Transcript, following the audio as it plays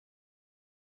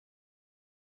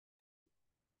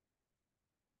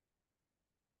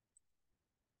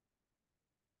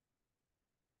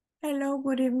Hello,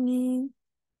 good evening.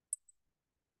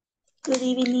 Good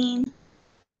evening.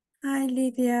 Hi,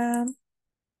 Lydia.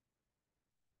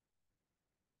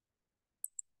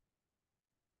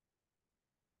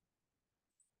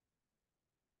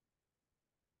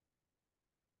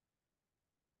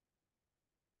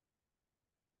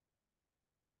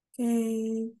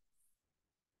 Okay.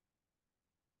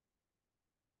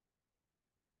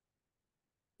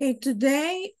 Okay,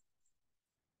 today,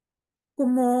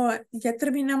 como ya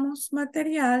terminamos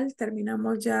material,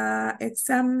 terminamos ya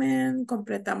examen,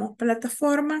 completamos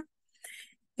plataforma,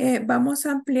 vamos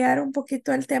a ampliar un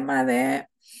poquito el tema de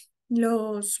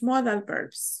los modal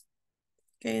verbs.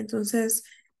 Okay, entonces,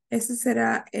 ese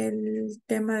será el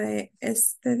tema de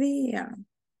este día.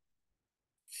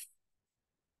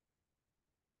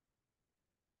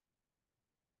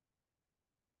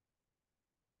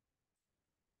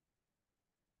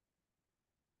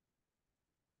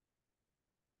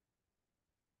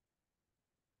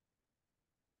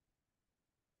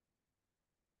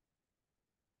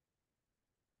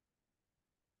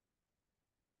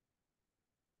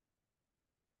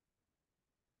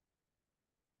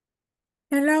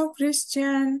 Hello,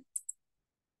 Christian.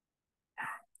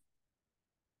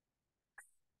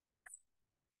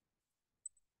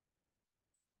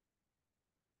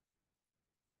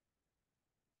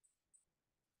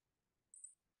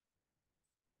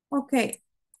 Ok,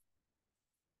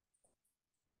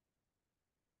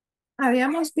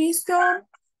 habíamos visto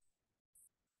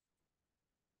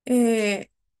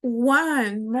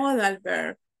one modal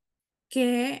verb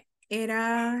que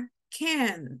era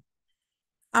can,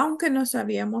 aunque nos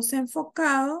habíamos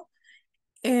enfocado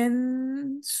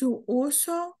en su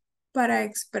uso para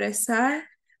expresar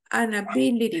an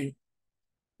ability,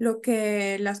 lo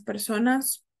que las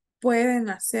personas pueden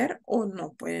hacer o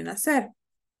no pueden hacer.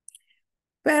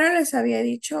 Pero les había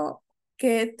dicho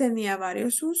que tenía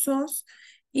varios usos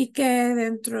y que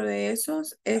dentro de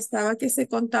esos estaba que se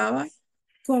contaba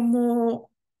como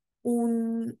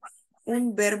un,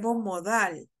 un verbo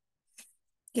modal,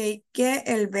 que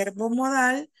el verbo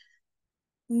modal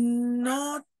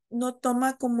no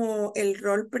toma como el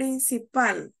rol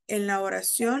principal en la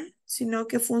oración, sino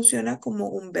que funciona como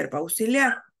un verbo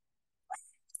auxiliar.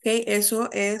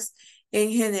 Eso es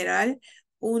en general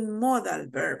un modal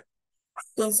verb.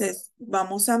 Entonces,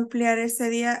 vamos a ampliar ese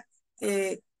día,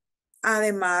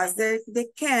 además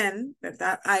de can,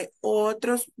 ¿verdad? Hay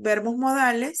otros verbos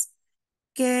modales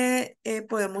que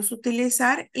podemos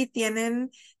utilizar y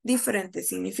tienen diferentes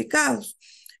significados.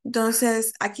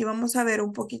 Entonces, aquí vamos a ver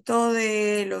un poquito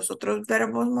de los otros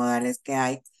verbos modales que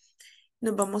hay.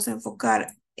 Nos vamos a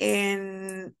enfocar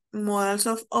en modals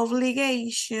of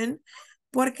obligation,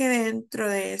 porque dentro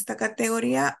de esta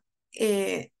categoría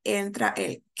entra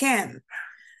el can.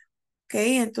 Ok,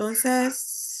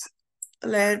 entonces,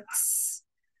 let's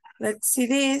see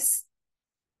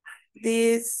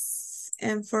this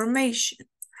information.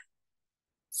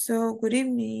 So, good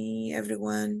evening,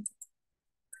 everyone.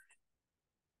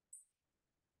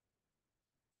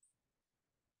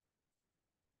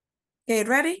 Okay,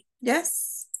 ready?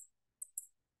 Yes?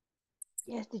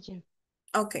 Yes, teacher.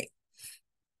 Ok,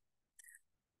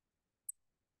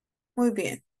 muy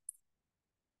bien.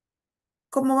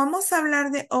 Como vamos a hablar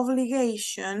de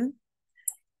obligation,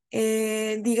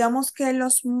 digamos que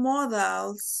los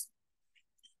modals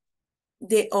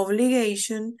de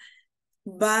obligation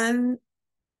van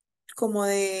como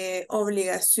de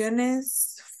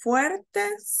obligaciones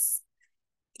fuertes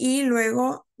y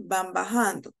luego van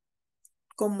bajando,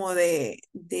 como de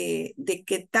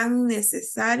qué tan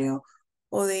necesario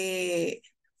o de,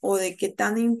 o de qué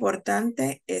tan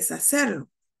importante es hacerlo.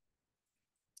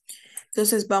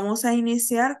 Entonces vamos a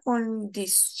iniciar con the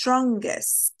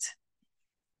strongest,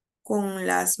 con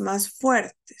las más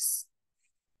fuertes.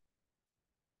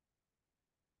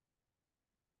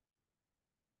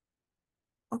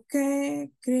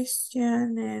 Okay,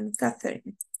 Christian and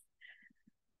Catherine.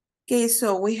 Okay,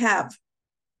 so we have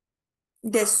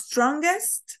the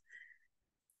strongest.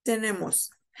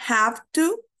 Tenemos have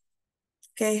to.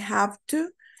 Okay, have to.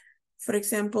 For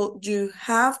example, you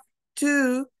have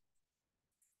to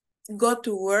go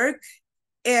to work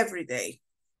every day.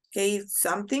 Okay,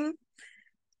 something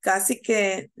casi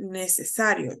que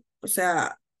necesario. O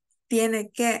sea, tiene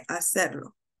que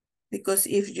hacerlo. Because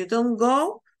if you don't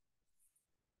go,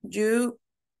 you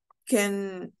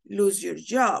can lose your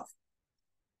job.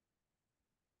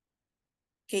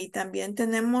 Ok, también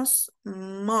tenemos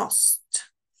must.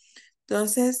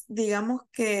 Entonces, digamos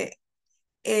que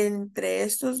entre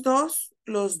estos dos,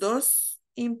 los dos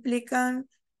implican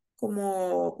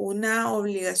como una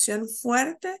obligación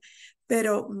fuerte,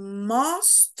 pero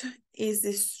most is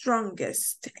the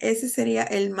strongest. Ese sería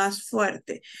el más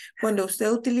fuerte. Cuando usted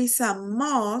utiliza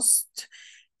most,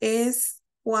 es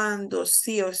cuando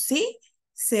sí o sí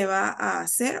se va a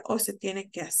hacer o se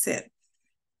tiene que hacer.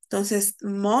 Entonces,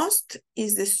 most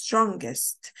is the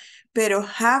strongest, pero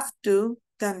have to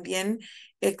también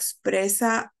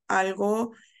expresa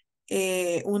algo,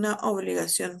 una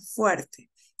obligación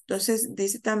fuerte. Entonces,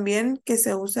 dice también que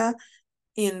se usa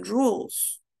in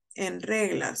rules, en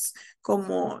reglas,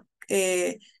 como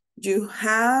you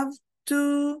have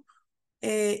to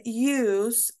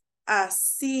use a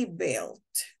seatbelt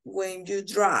when you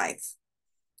drive,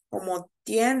 como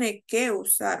tiene que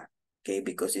usar, okay,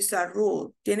 because it's a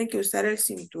rule, tiene que usar el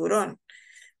cinturón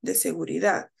de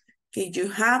seguridad. Okay, you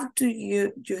have to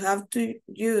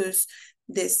use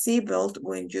the seatbelt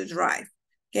when you drive.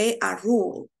 Okay, a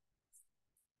rule.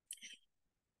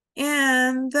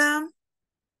 And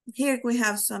here we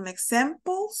have some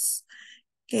examples.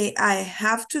 Okay, I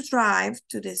have to drive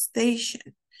to the station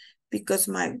because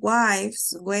my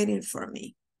wife's waiting for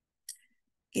me.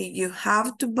 Okay, you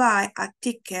have to buy a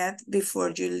ticket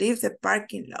before you leave the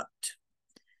parking lot.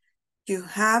 You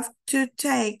have to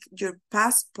take your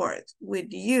passport with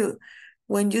you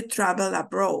when you travel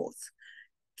abroad.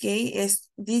 Okay,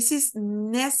 this is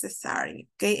necessary.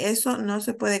 Okay, eso no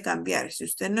se puede cambiar. Si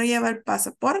usted no lleva el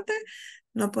pasaporte,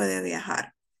 no puede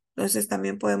viajar. Entonces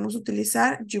también podemos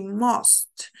utilizar you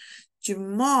must. You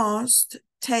must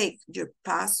take your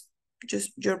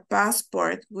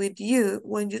passport with you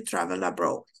when you travel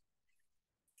abroad.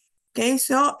 Okay,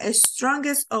 so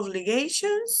strongest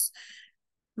obligations,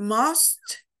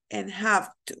 must and have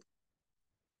to.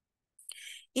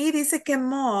 Y dice que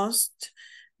must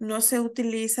no se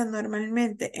utiliza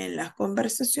normalmente en las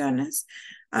conversaciones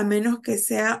a menos que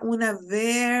sea una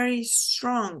very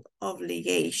strong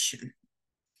obligation.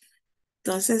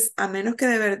 Entonces, a menos que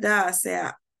de verdad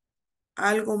sea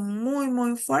algo muy,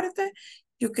 muy fuerte,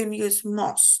 you can use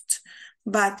must.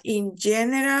 But in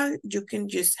general, you can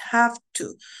use have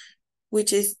to,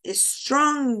 which is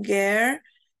stronger,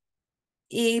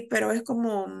 pero es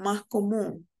como más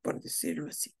común, por decirlo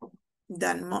así,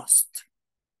 than must.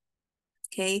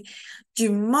 Okay,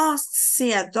 you must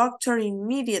see a doctor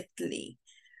immediately.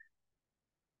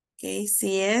 Okay,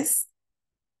 si es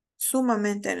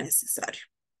sumamente necesario.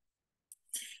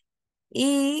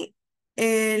 Y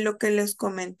lo que les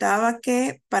comentaba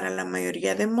que para la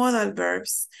mayoría de modal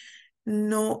verbs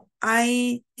no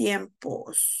hay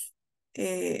tiempos,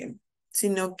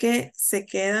 sino que se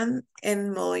quedan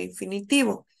en modo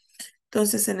infinitivo.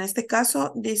 Entonces, en este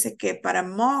caso dice que para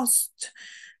must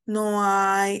no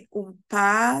hay un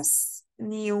past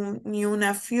ni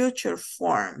una future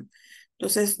form.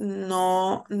 Entonces,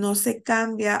 no se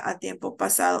cambia a tiempo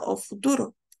pasado o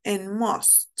futuro en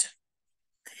must.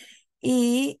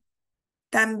 Y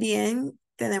también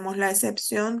tenemos la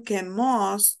excepción que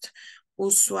must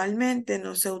usualmente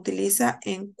no se utiliza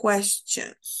en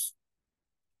questions,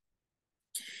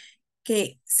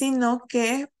 sino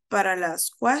que para las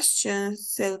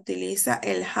questions se utiliza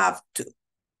el have to.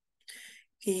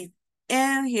 Okay.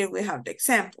 And here we have the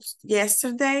examples.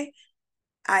 Yesterday,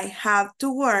 I have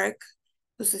to work.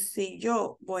 Entonces, si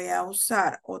yo voy a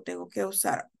usar o tengo que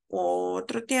usar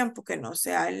otro tiempo que no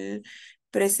sea el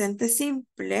presente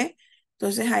simple,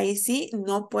 entonces ahí sí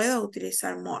no puedo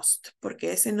utilizar must,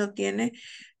 porque ese no tiene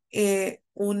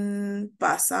un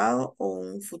pasado o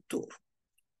un futuro.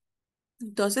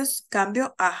 Entonces,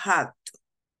 cambio a had.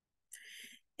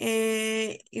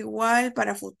 Igual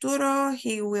para futuro,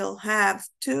 he will have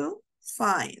to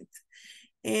find.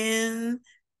 And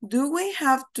do we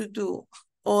have to do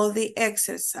all the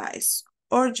exercise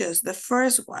or just the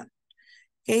first one?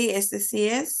 Okay, este sí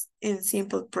es in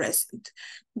simple present.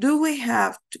 Do we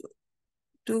have to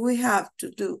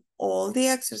do all the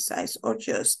exercise or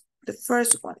just the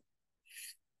first one?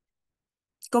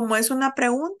 Como es una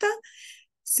pregunta,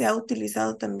 se ha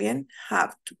utilizado también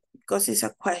have to, because it's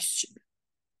a question.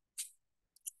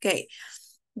 Okay,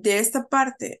 de esta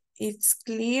parte, it's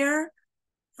clear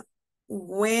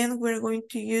when we're going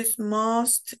to use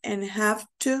must and have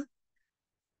to.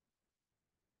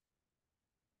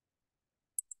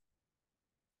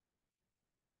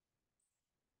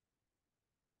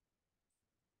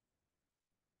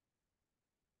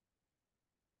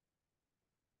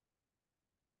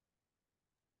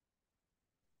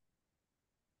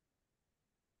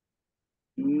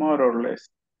 More or less.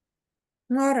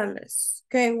 More or less.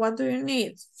 Okay, what do you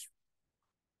need?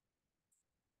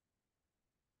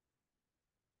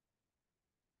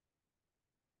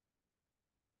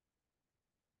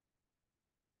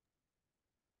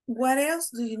 What else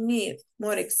do you need?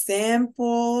 More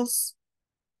examples?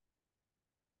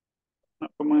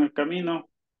 como en el camino,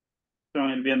 se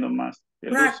van a ir viendo más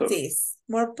el uso. Practice,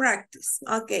 more practice.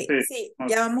 Ok, Sí, sí,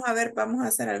 ya vamos a ver, vamos a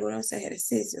hacer algunos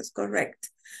ejercicios, correcto.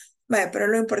 Vale, pero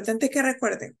lo importante es que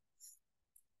recuerden,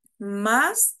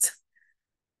 must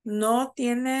no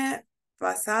tiene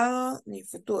pasado ni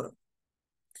futuro.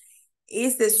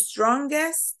 Is the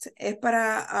strongest es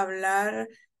para hablar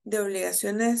de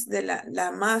obligaciones de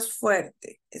la más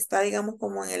fuerte. Está, digamos,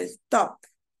 como en el top.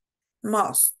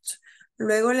 Must.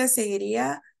 Luego le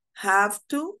seguiría have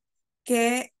to,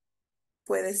 que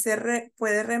puede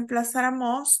reemplazar a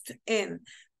must en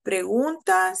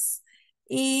preguntas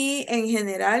y en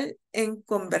general en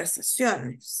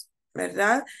conversaciones,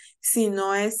 ¿verdad? Si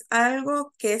no es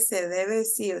algo que se debe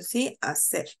sí o sí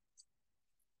hacer.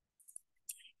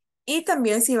 Y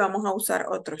también si vamos a usar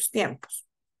otros tiempos.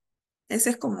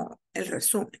 Ese es como el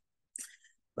resumen.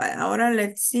 Vale, ahora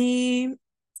let's see.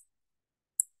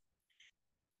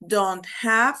 Don't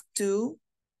have to,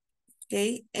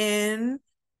 okay, and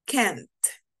can't.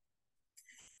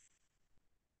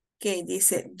 Okay,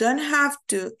 dice don't have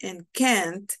to and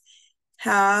can't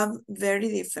have very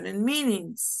different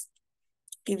meanings.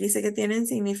 Y dice que tienen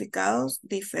significados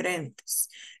diferentes.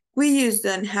 We use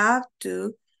don't have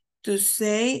to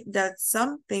say that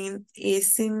something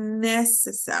isn't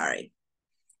necessary.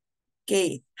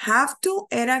 Okay, have to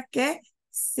era que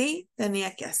sí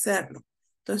tenía que hacerlo.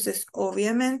 Entonces,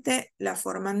 obviamente, la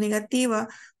forma negativa,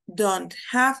 don't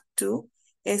have to,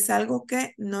 es algo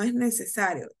que no es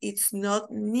necesario. It's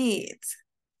not need.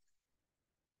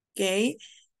 Okay.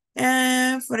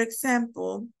 For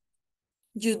example,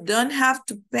 you don't have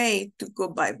to pay to go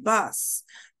by bus.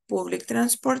 Public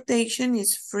transportation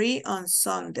is free on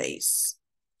Sundays.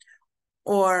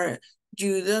 Or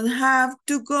you don't have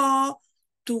to go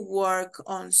to work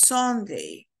on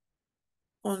Sunday.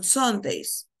 On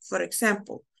Sundays, for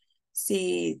example,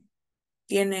 si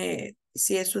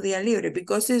es su día libre,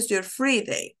 because it's your free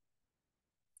day.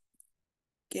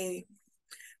 Okay.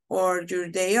 Or your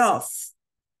day off.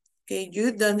 Okay,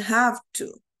 you don't have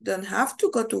to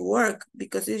go to work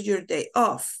because it's your day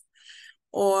off.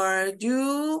 Or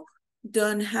you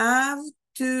don't have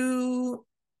to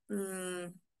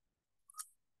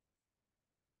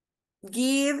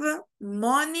give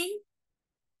money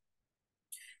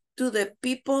to the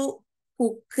people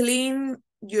who clean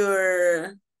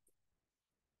your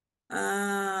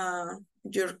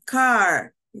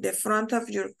car, the front of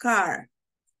your car,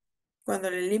 cuando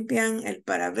le limpian el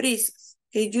parabrisas.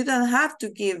 Okay, you don't have to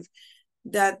give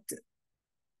that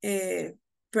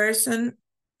person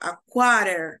a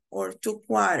quarter or 2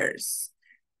 quarters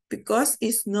because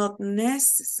it's not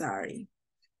necessary.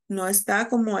 No está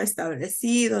como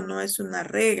establecido, no es una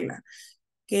regla.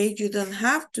 Okay, you don't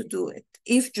have to do it.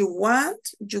 If you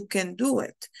want, you can do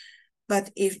it.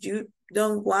 But if you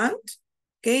don't want,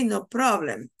 okay, no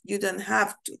problem. You don't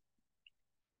have to.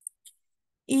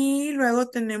 Y luego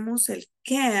tenemos el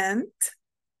can't,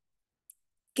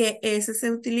 que ese se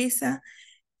utiliza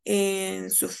en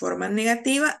su forma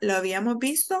negativa. Lo habíamos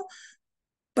visto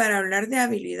para hablar de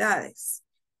habilidades,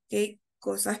 ¿okay?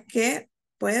 Cosas que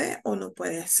puede o no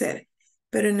puede hacer.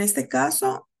 Pero en este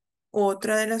caso,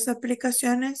 otra de las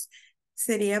aplicaciones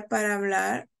sería para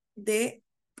hablar de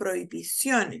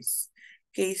prohibiciones.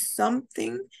 Okay,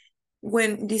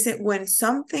 dice, when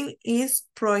something is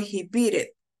prohibited.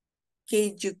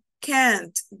 Okay, you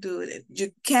can't do it.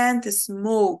 You can't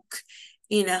smoke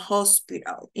in a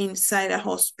hospital, inside a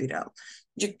hospital.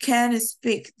 You can't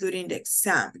speak during the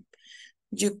exam.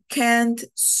 You can't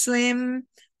swim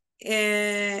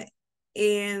in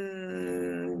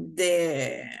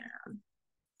the,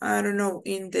 I don't know,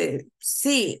 in the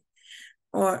sea.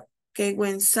 Or, okay,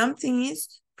 when something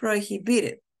is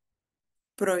prohibited,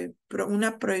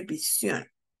 una prohibición.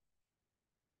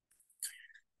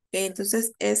 Okay,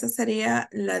 entonces, esa sería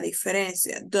la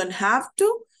diferencia. Don't have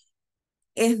to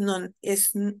no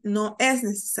es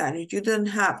necesario. You don't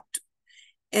have to.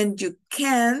 And you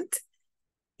can't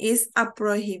is a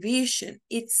prohibition.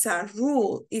 It's a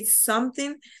rule. It's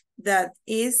something that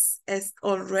is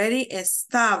already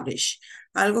established.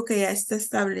 Algo que ya está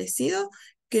establecido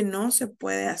que no se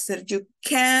puede hacer. You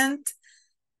can't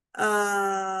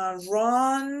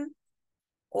run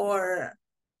or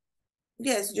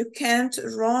yes, you can't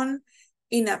run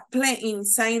in a plane,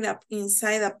 inside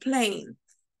a plane.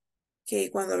 Que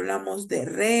cuando hablamos de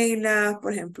reglas,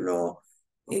 por ejemplo,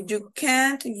 you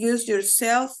can't use your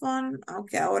cell phone,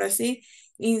 aunque ahora sí,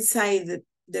 inside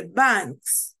the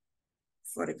banks,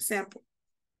 for example.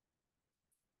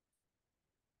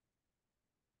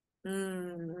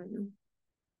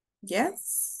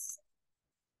 Yes.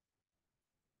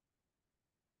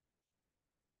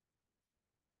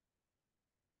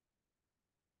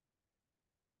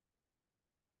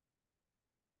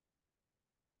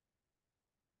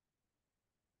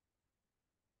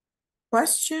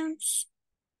 questions,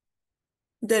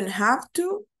 don't have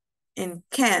to, and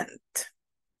can't.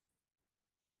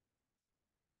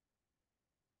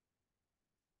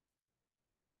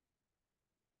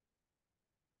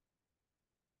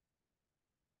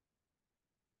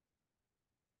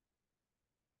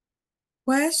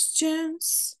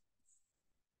 Questions.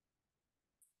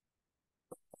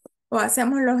 O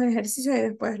hacemos los ejercicios y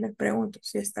después les pregunto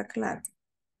si está claro.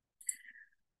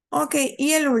 Ok,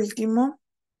 y el último,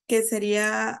 que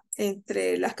sería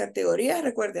entre las categorías,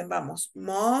 recuerden, vamos,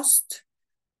 must,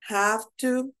 have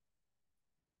to,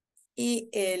 y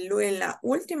en la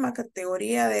última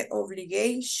categoría de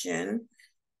obligation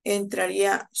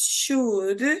entraría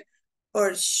should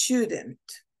or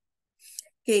shouldn't.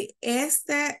 Que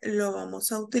este lo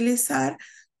vamos a utilizar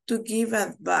to give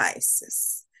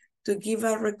advices, to give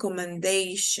a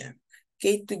recommendation,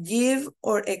 okay, to give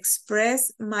or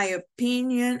express my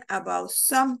opinion about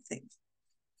something.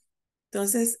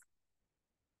 Entonces,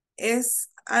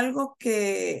 es algo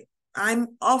que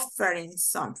I'm offering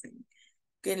something,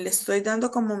 que le estoy dando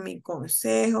como mi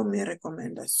consejo, mi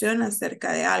recomendación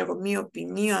acerca de algo, mi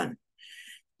opinión.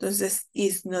 Entonces,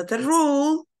 it's not a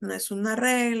rule, no es una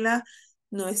regla,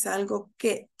 no es algo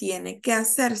que tiene que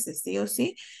hacerse sí o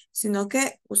sí, sino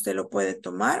que usted lo puede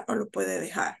tomar o lo puede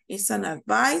dejar. It's an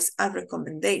advice, a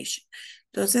recommendation.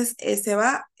 Entonces, ese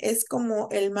es como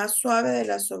el más suave de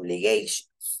las obligations.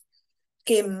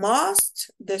 Que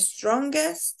must, the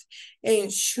strongest, and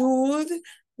should,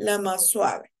 la más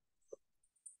suave.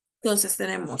 Entonces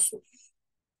tenemos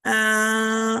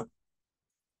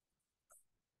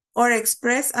or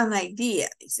express an idea,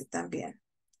 dice también.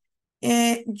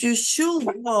 You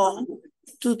should go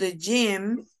to the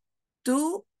gym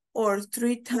 2 or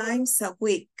 3 times a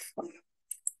week.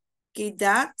 Okay,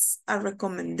 that's a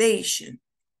recommendation.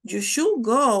 You should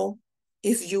go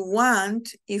if you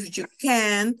want, if you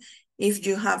can, if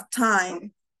you have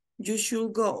time, you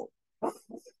should go.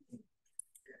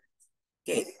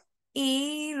 Okay.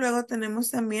 Y luego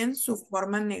tenemos también su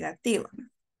forma negativa.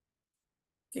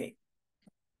 Okay.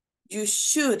 You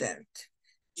shouldn't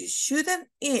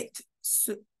eat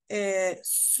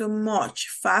so much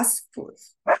fast food.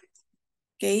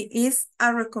 Okay, is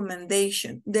a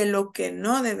recommendation de lo que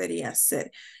no debería ser.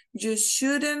 You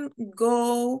shouldn't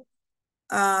go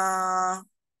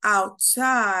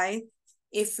outside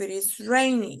if it is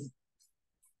raining.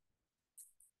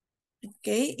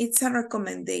 Okay, it's a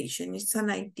recommendation, it's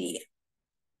an idea.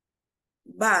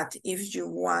 But if you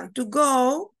want to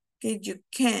go, okay, you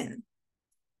can.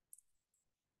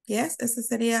 Yes, ese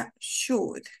sería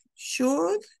should.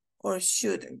 Should or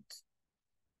shouldn't.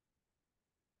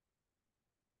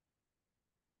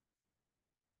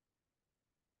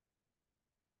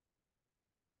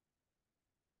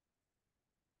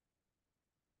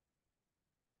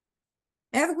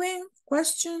 Edwin,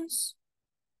 questions?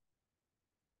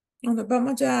 Nos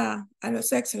vamos ya a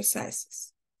los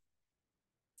exercises.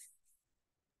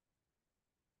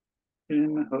 Sí,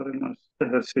 mejor en los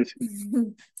ejercicios.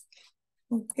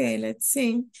 Okay, let's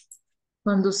see.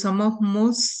 Cuando usamos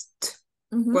must,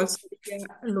 Ujú. ¿cuál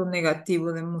sería lo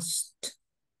negativo de must?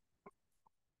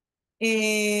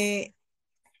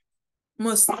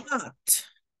 Must not.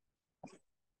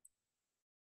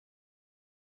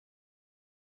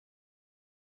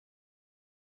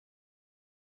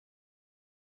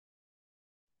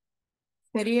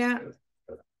 Sería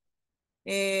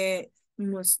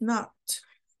must not.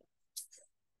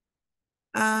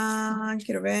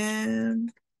 Quiero ver.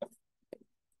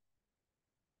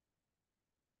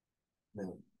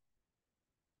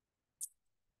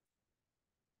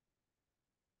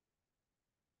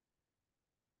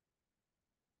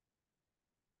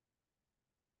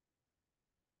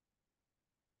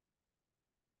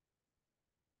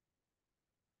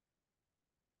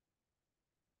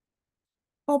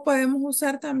 O podemos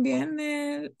usar también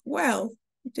el well,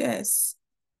 yes.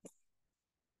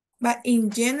 But in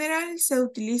general se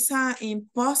utiliza in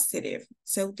positive.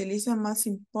 Se utiliza más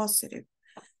in positive.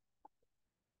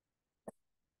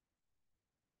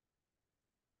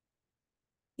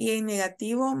 Y en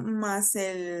negativo más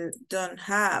el don't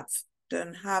have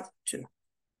to.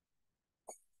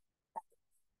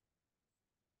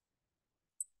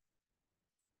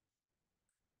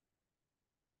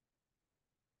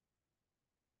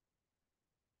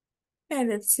 And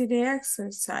let's see the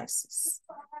exercises.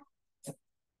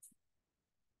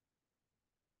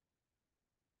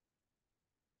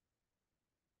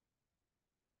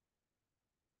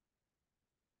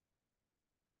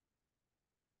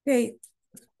 Okay.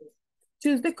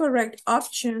 Choose the correct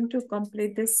option to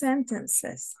complete the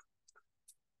sentences.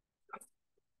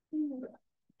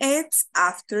 It's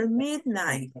after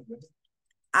midnight.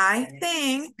 I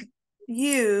think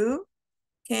you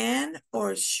can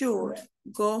or should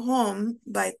go home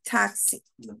by taxi.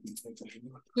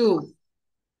 Should.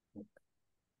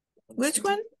 Which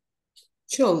one?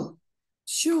 Should.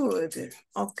 Should.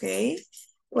 Okay.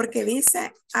 Porque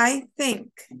dice, I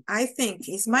think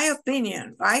is my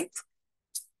opinion, right?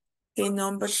 Okay,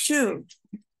 number 2.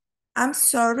 I'm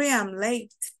sorry I'm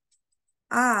late.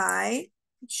 I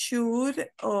should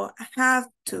or have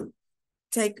to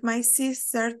take my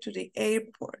sister to the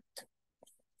airport.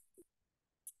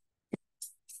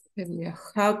 Sería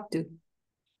have to.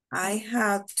 I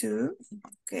have to,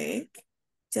 okay,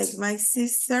 take my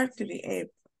sister to the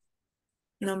airport.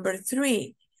 Number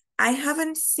 3, I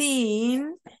haven't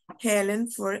seen Helen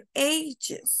for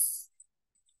ages.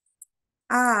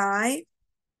 I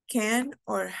can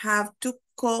or have to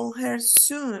call her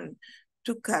soon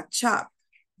to catch up.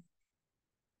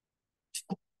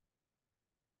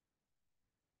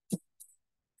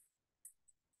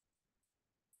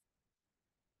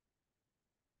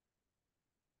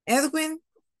 Edwin,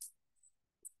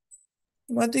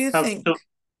 what do you Have think? to.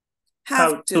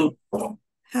 Have to.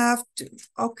 Have to.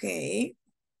 Okay.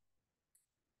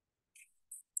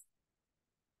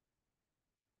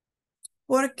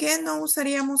 ¿Por qué no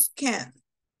usaríamos can?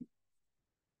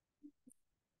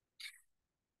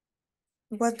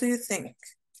 What do you think?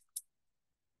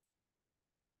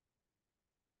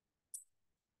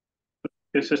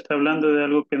 Que se está hablando de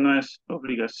algo que no es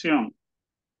obligación.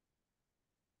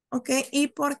 Ok, ¿y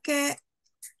por qué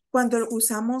cuando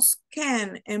usamos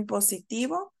can en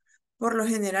positivo, por lo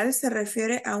general se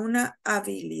refiere a una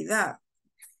habilidad?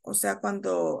 O sea,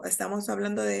 cuando estamos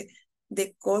hablando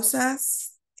de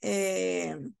cosas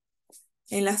en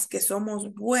las que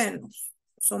somos buenos,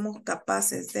 somos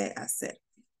capaces de hacer.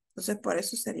 Entonces, por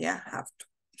eso sería have to.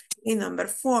 Y number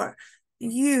 4,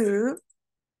 you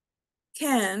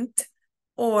can't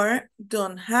or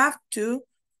don't have to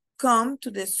come to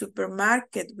the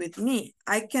supermarket with me.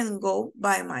 I can go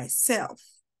by myself.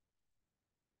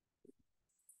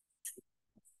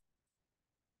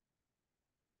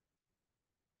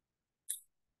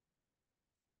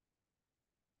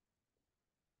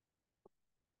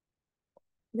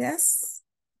 Yes?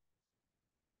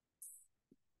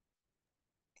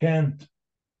 Can't.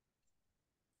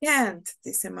 Can't,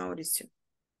 dice Mauricio.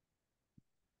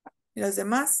 ¿Y los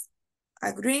demás?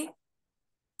 Agree?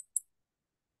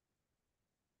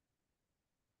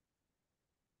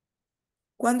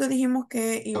 ¿Cuándo dijimos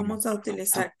que íbamos a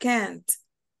utilizar can't?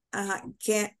 Ajá,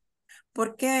 ¿qué?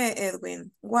 ¿Por qué,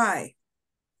 Edwin? Why?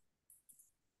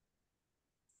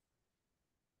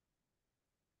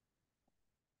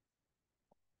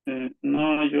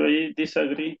 No, yo ahí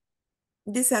disagree.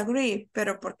 Disagree,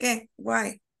 ¿pero por qué?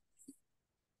 Why?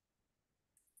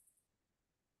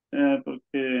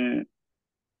 Porque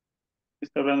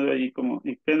está hablando ahí como,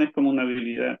 y can es como una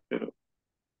habilidad, pero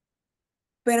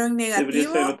Pero debería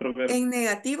ser el otro verbo. en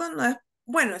negativo no es,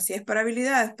 bueno, sí es para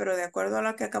habilidades, pero de acuerdo a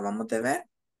lo que acabamos de ver,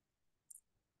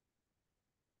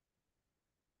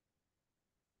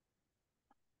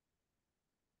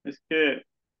 Es que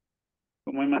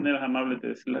como hay maneras amables de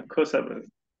decir las cosas, ¿verdad?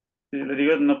 Si le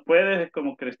digo no puedes, es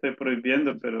como que le estoy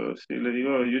prohibiendo, pero si le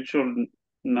digo you should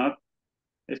not,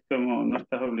 es como no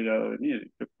estás obligado a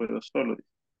venir, yo puedo solo.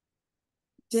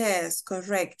 yes,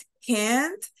 correct.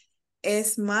 Can't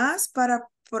es más para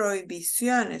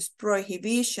prohibiciones,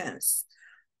 prohibitions.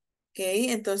 Ok,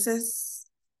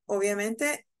 entonces,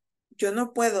 obviamente, yo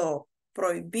no puedo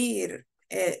prohibir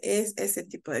ese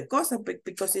tipo de cosas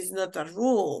because it's not a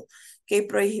rule. Ok,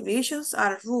 prohibitions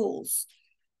are rules.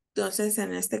 Entonces,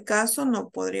 en este caso, no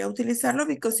podría utilizarlo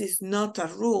because it's not a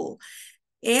rule.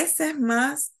 Ese es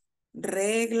más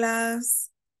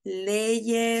reglas,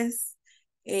 leyes,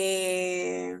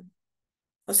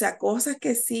 o sea, cosas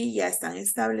que sí ya están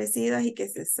establecidas y que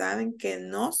se saben que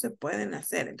no se pueden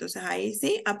hacer. Entonces ahí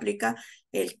sí aplica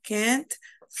el can't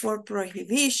for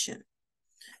prohibition.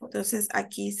 Entonces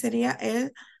aquí sería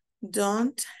el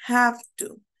don't have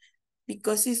to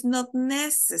because it's not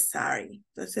necessary.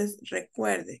 Entonces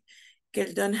recuerde que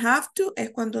el don't have to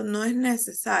es cuando no es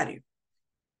necesario.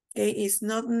 Okay, it's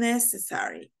not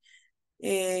necessary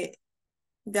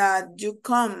that you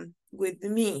come with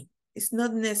me. It's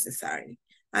not necessary.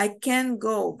 I can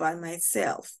go by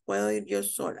myself. Puedo ir yo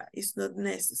sola. It's not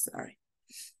necessary.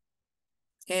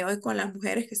 Okay, hoy con las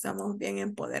mujeres que estamos bien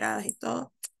empoderadas y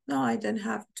todo. No, I don't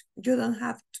have to. You don't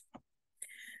have to.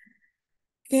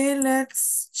 Okay,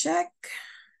 let's check.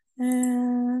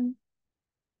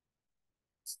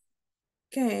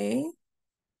 Okay.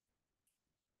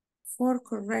 For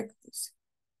correct.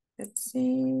 Let's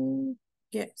see.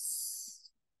 Yes.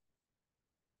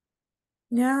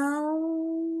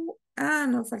 Now,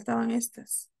 no faltaban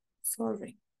estas.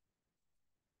 Sorry.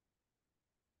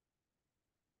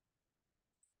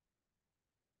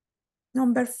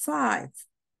 Number 5.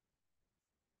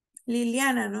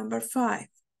 Liliana, number 5.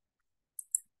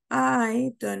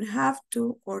 I don't have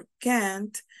to or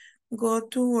can't go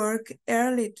to work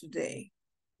early today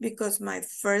because my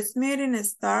first meeting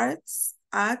starts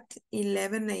at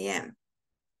 11 a.m.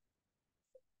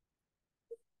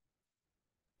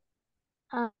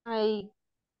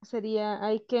 Sería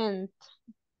I can't.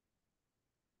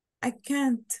 I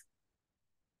can't.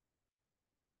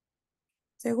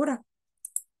 ¿Segura?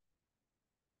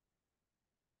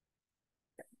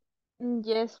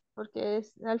 Yes, porque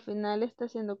al final está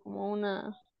haciendo como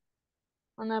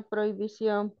una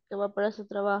prohibición que va para su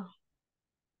trabajo.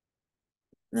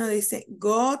 No, dice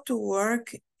go to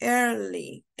work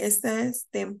early. Este es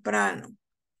temprano.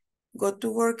 Go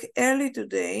to work early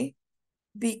today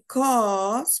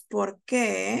because,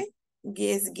 porque,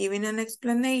 is giving an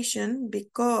explanation,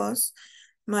 because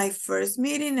my first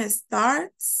meeting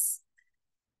starts,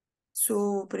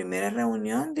 su primera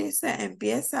reunión, dice,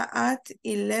 empieza at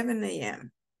 11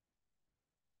 a.m.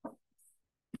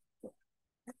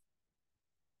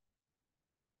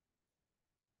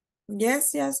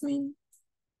 Yes, Yasmin?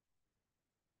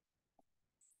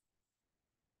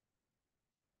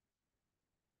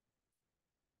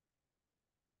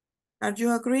 Are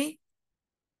you agree?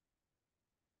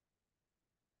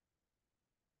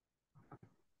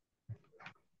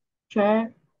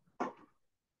 Sure.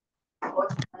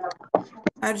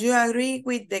 Are you agree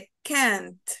with the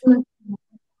can't?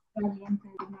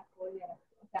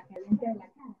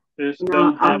 Just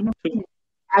No, don't have to.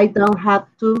 I don't have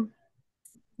to.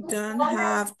 Don't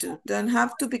have to. Don't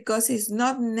have to because it's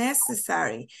not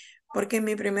necessary. Porque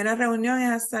mi primera reunión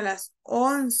es hasta las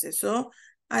 11. So,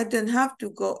 I don't have to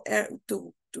go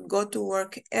to go to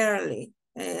work early.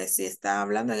 Si está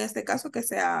hablando en este caso que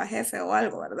sea jefe o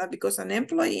algo, ¿verdad? Because an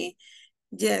employee,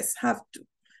 yes, have to.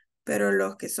 Pero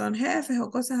los que son jefes o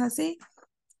cosas así,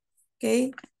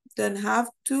 okay, don't have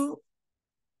to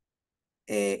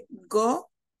go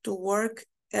to work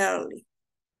early.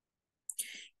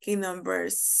 Okay, number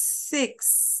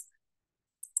 6.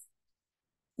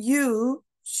 You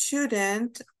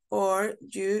shouldn't or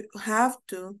you have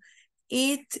to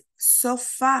eat so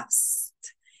fast.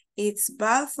 It's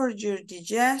bad for your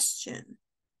digestion.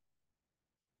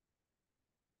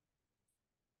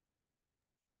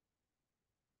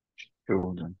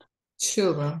 Shouldn't.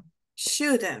 Sugar.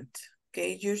 Shouldn't.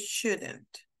 Okay, you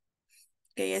shouldn't.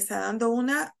 Okay, está dando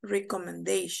una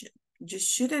recommendation. You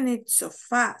shouldn't eat so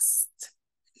fast.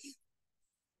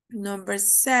 Number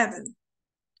 7.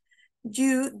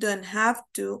 You don't have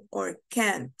to or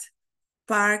can't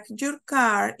park your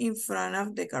car in front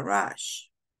of the garage.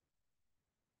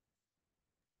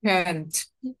 Can't.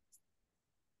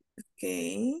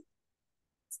 Okay.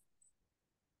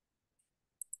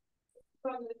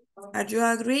 Are you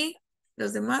agree?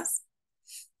 ¿Los demás?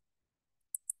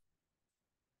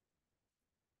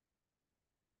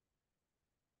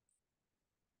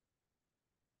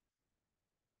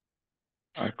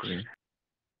 Agree.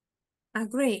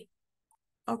 Agree.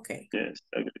 Okay. Yes,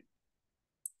 agree.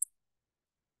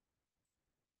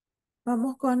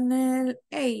 Vamos con el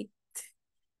 8.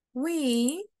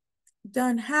 We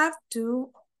don't have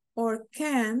to or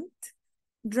can't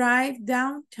drive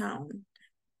downtown.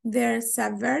 There's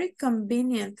a very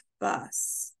convenient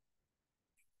bus.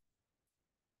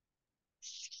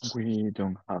 We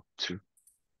don't have to.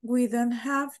 We don't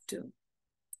have to.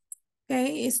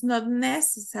 Okay, it's not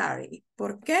necessary.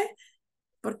 ¿Por qué?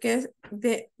 Porque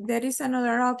there is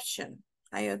another option.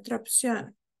 Hay otra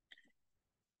opción.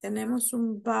 Tenemos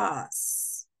un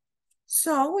bus.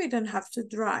 So we don't have to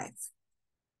drive.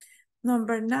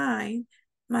 Number 9,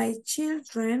 my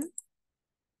children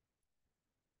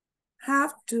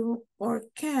have to or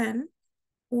can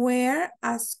wear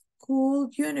a school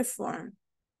uniform.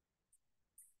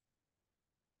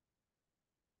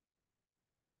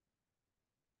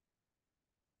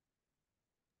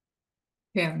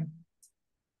 Can.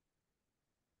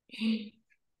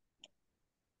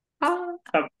 Ah,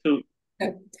 Have to.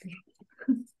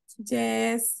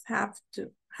 Yes, have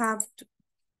to.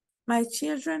 My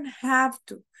children have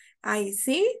to. I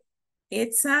see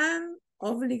it's an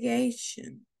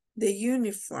obligation, the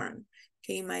uniform.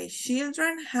 Okay, my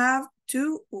children have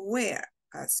to wear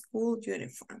a school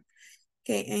uniform.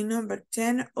 Okay, and number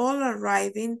 10, all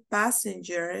arriving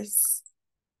passengers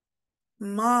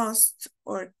must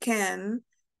or can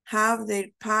have their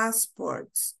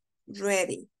passports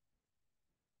ready.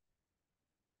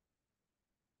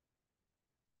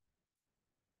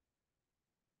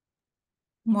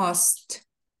 Must.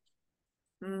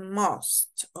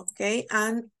 Must, okay,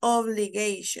 and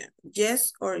obligation,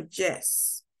 yes or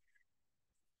yes.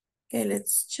 Okay,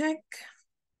 let's check.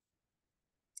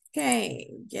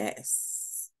 Okay,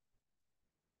 yes.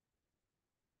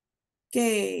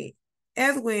 Okay,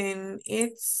 Edwin,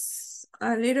 it's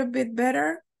a little bit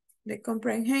better, the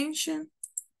comprehension.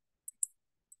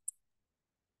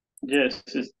 Yes,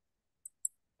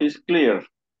 it's clear.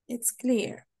 It's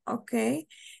clear, okay.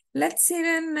 Let's see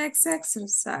the next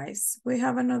exercise. We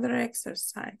have another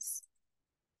exercise.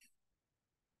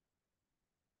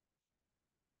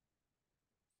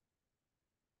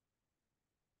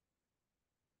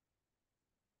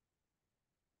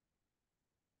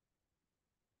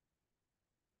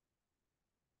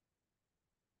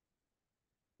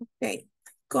 Okay,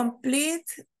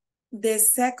 complete the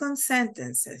second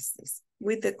sentences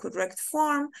with the correct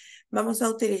form. Vamos a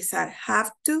utilizar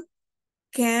have to,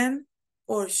 can,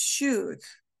 or should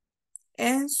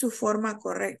en su forma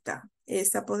correcta.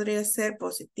 Esta podría ser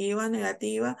positiva,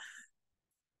 negativa,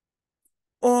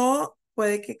 o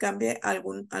puede que cambie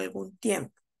algún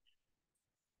tiempo.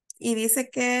 Y dice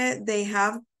que they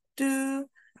have the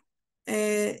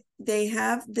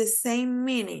same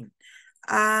meaning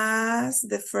as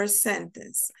the first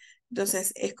sentence.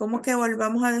 Entonces, es como que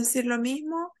volvamos a decir lo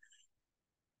mismo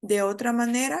de otra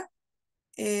manera,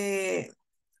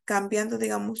 cambiando,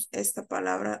 digamos, esta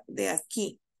palabra de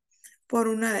aquí por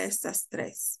una de estas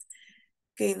tres.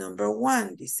 Okay, number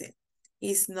one dice,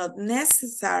 it's not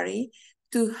necessary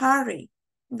to hurry.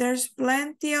 There's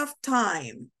plenty of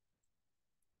time.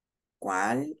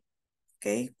 ¿Cuál?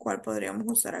 Okay, ¿cuál podríamos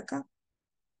usar acá?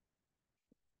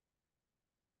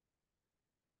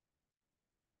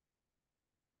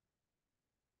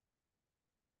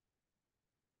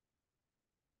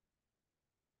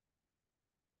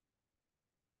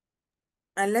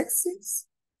 Alexis?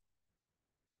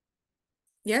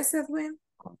 Yes, Edwin?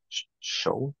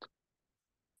 Should.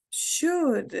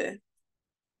 Should.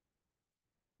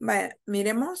 Vaya,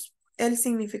 miremos el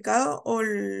significado o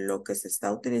lo que se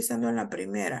está utilizando en la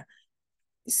primera.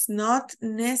 It's not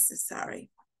necessary.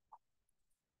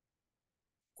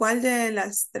 ¿Cuál de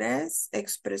las tres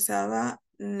expresaba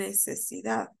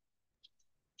necesidad?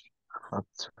 Have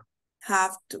to.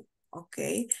 Have to, ok.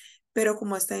 Pero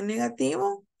como está en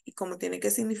negativo y como tiene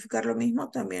que significar lo mismo,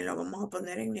 también lo vamos a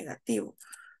poner en negativo.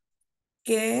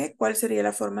 ¿Cuál sería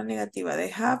la forma negativa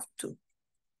de have to?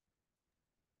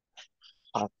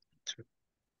 Have to.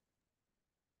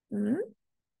 ¿Mm?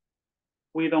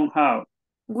 We don't have.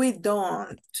 We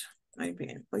don't. Muy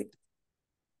bien.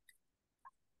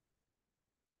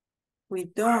 We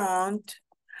don't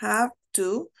have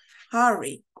to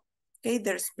hurry. Okay,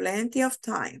 there's plenty of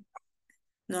time.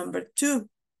 Number two,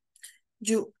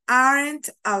 you aren't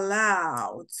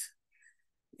allowed.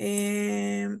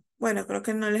 Bueno, creo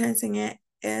que no les enseñé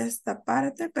esta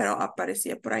parte, pero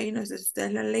aparecía por ahí, no sé si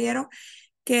ustedes la leyeron,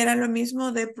 que era lo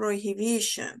mismo de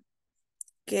prohibition.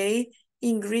 Ok,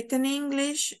 in written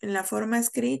English, en la forma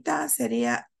escrita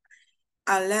sería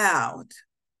allowed,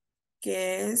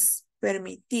 que es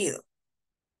permitido.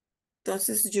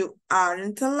 Entonces, you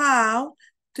aren't allowed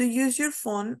to use your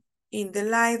phone in the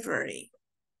library.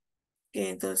 Okay,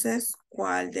 entonces,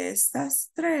 ¿cuál de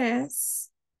estas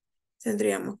tres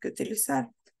tendríamos que utilizar?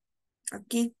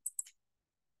 Aquí.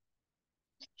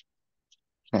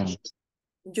 Can't.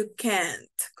 You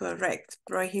can't, correct,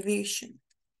 prohibition.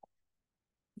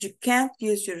 You can't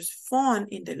use your phone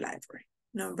in the library.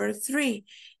 Number three,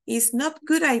 it's not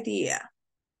good idea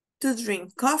to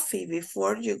drink coffee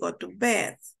before you go to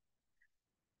bed.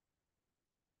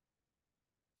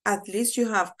 At least you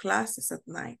have classes at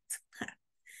night.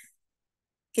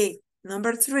 Okay,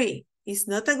 number three, it's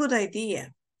not a good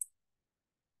idea.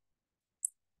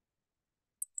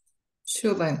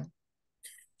 Shouldn't.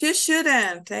 You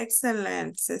shouldn't.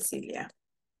 Excellent, Cecilia.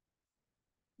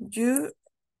 You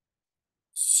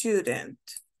shouldn't.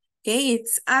 Okay,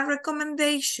 it's a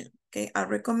recommendation. Okay, a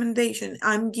recommendation.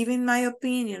 I'm giving my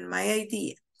opinion, my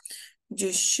idea.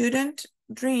 You shouldn't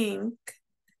drink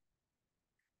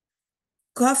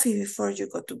coffee before you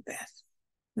go to bed.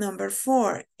 Number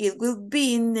four, it will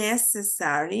be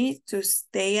necessary to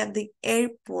stay at the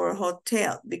airport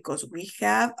hotel because we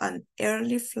have an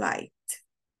early flight.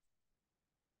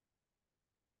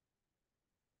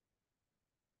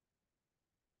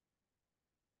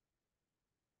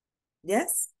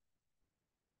 Yes?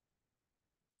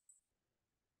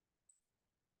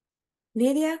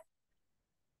 Lydia?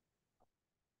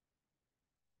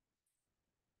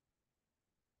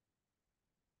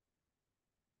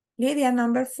 Lydia,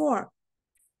 number four.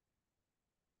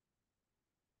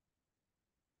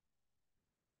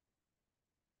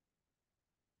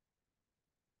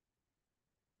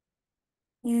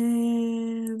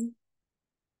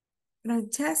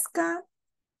 Francesca.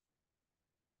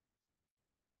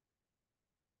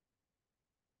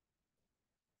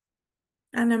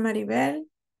 Ana Maribel.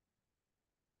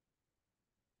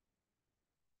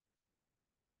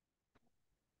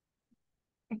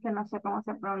 Es que no sé cómo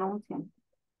se pronuncia.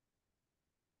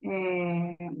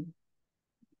 Eh,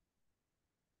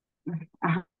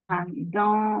 ajá,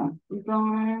 don't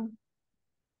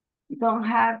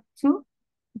have to.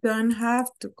 Don't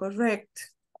have to,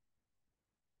 correct.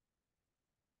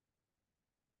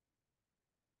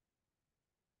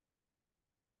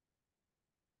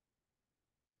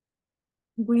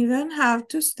 We don't have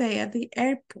to stay at the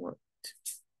airport.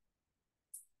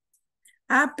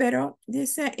 Ah, pero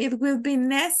dice it will be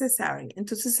necessary.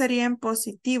 Entonces sería en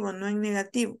positivo, no en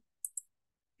negativo.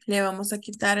 Le vamos a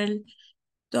quitar el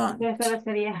don't. Entonces solo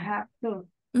sería have to.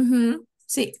 Ujú,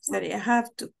 sí, sería have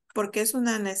to, porque es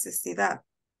una necesidad.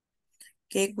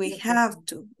 Okay, we have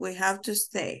to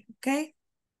stay. Okay,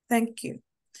 thank you.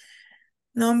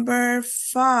 Number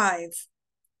 5.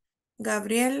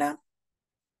 Gabriela.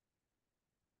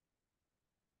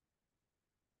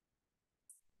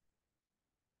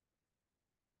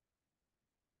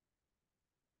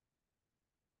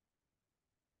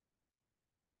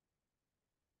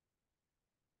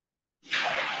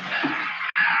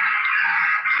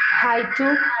 Have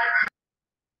to.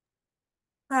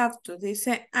 Have to.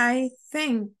 Dice I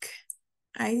think.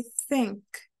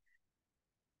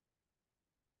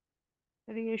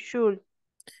 Sería should.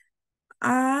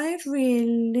 I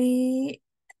really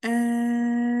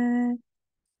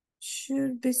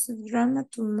should visit drama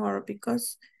tomorrow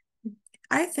because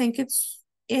I think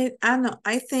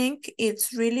I think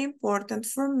it's really important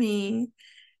for me.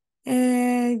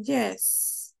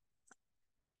 Yes.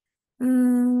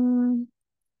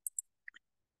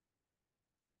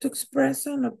 To express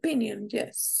an opinion,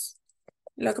 yes.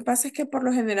 Lo que pasa es que por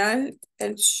lo general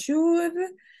el should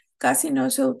casi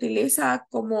no se utiliza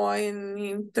como en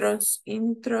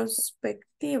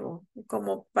introspectivo,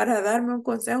 como para darme un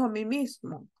consejo a mí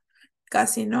mismo.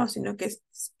 Casi no, sino que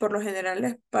por lo general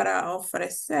es para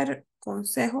ofrecer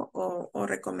consejo o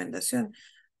recomendación.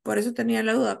 Por eso tenía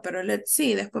la duda, pero let's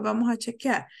see, después vamos a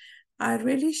chequear. I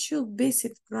really should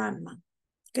visit grandma,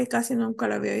 que casi nunca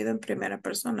lo había oído en primera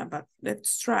persona, but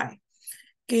let's try.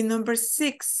 Okay, number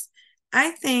 6.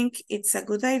 I think it's a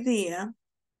good idea.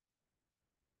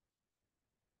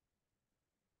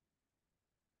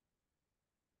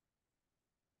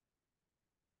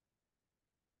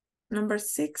 Number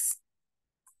 6.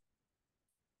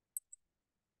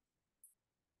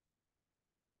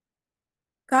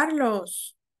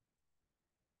 Carlos.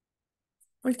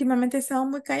 Últimamente he estado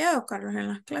muy callado, Carlos, en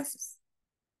las clases.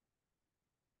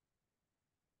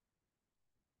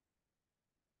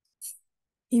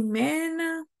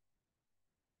 Jimena.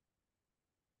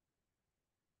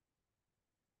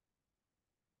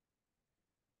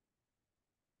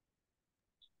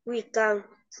 We can.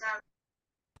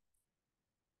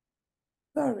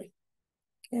 Sorry.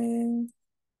 Okay.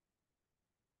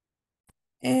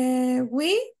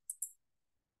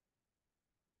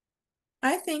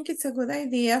 I think it's a good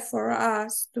idea for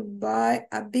us to buy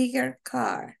a bigger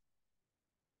car.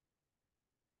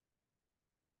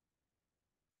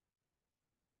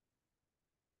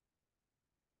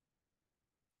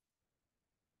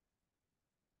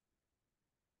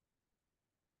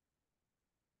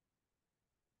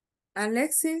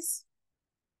 Alexis,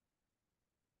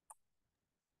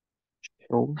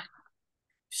 Show.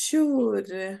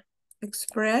 should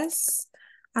express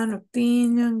an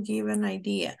opinion, give an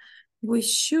idea. We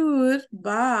should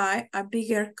buy a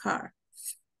bigger car.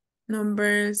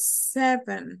 Number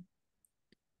 7.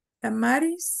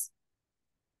 Tamaris.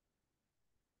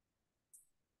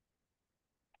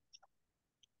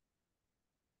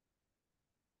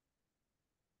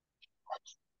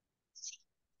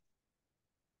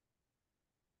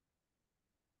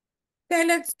 Okay,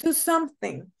 let's do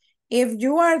something. If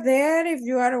you are there, if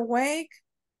you are awake,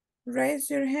 raise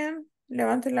your hand.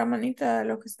 Levante la manita de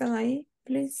los que están ahí,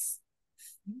 please.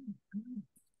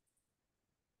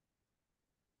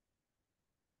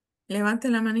 Levante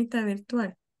la manita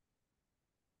virtual.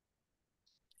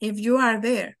 If you are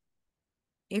there,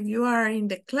 if you are in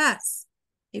the class,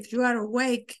 if you are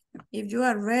awake, if you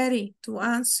are ready to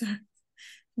answer.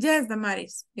 Yes,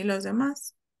 Damaris. ¿Y los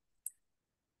demás?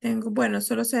 Tengo, bueno,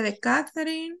 solo sé de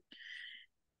Catherine.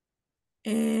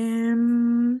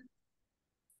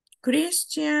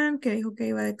 Christian, que dijo que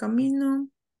iba de camino.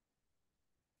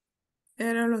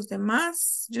 Pero los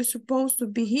demás, you're supposed to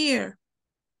be here.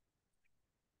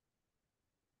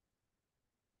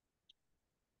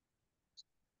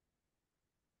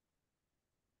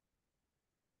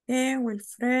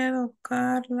 Wilfredo,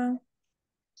 Carla,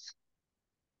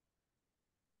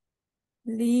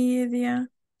 Lidia.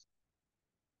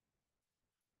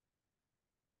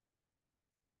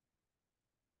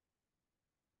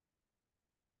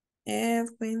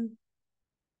 Edwin.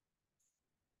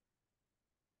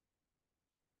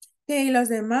 ¿Y los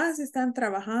demás están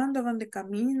trabajando, van de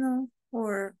camino?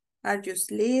 Or are you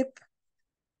asleep?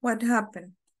 What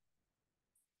happened?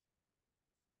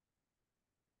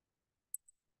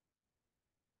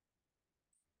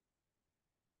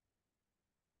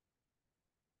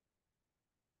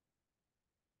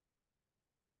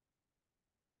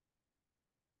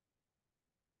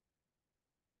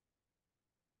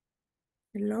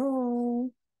 Hello.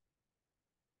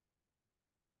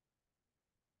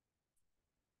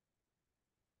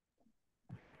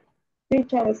 Sí,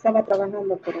 chavo, estaba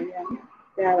trabajando, pero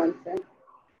ya avancé.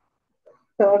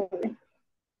 Sorry,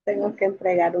 tengo que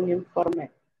entregar un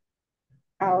informe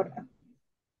ahora,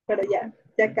 pero ya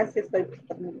casi estoy por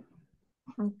terminar.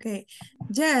 Ok.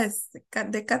 Yes,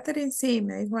 de Catherine sí,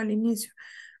 me dijo al inicio.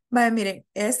 Vale, miren,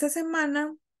 esta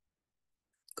semana,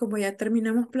 como ya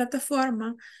terminamos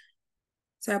plataforma,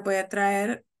 o sea, voy a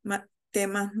traer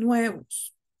temas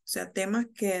nuevos. O sea, temas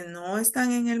que no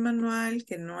están en el manual,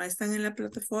 que no están en la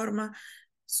plataforma,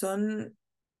 son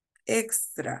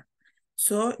extra.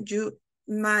 So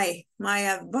my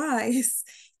advice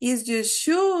is you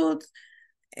should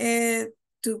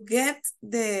to get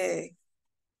the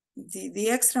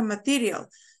extra material.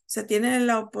 O sea, tienen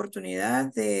la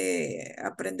oportunidad de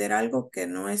aprender algo que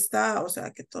no está, o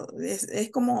sea, que todo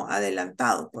es como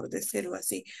adelantado, por decirlo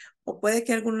así. O puede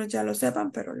que algunos ya lo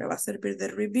sepan, pero le va a servir de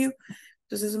review.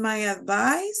 Entonces, my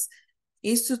advice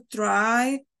is to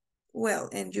try, well,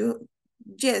 and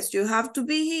yes, you have to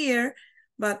be here,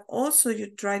 but also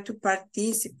you try to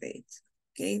participate.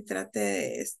 Okay, trate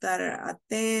de estar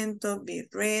atento, be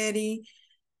ready,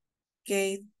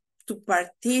 okay, to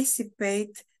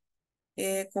participate,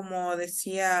 como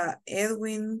decía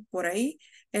Edwin por ahí,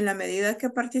 en la medida que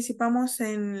participamos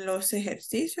en los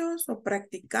ejercicios o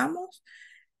practicamos,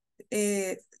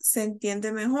 se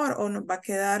entiende mejor o nos va a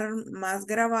quedar más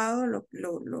grabado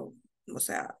o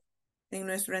sea, en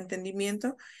nuestro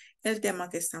entendimiento el tema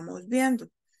que estamos viendo.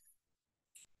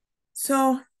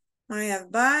 So, my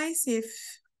advice,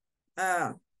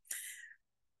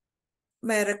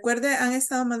 me recuerde, han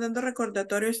estado mandando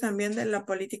recordatorios también de la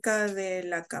política de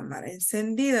la cámara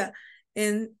encendida.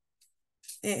 En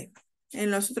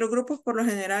los otros grupos, por lo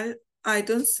general, I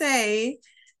don't say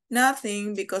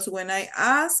nothing because when I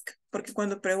ask, porque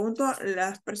cuando pregunto,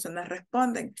 las personas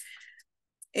responden.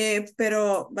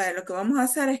 Pero vale, lo que vamos a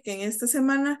hacer es que en esta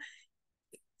semana,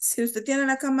 si usted tiene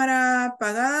la cámara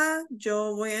apagada,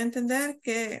 yo voy a entender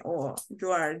que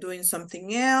you are doing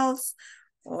something else,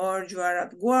 or you are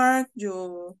at work,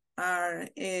 you are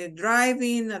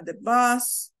driving at the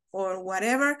bus, or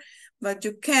whatever, but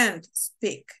you can't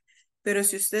speak. Pero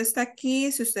si usted está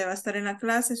aquí, si usted va a estar en la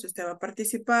clase, si usted va a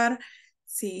participar,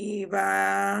 si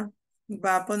va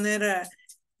a poner,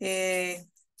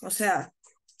 o sea,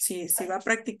 si va a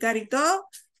practicar y todo,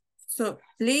 so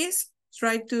please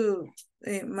try to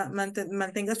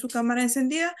mantenga su cámara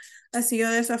encendida, así yo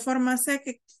de esa forma sé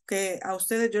que a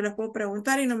ustedes yo les puedo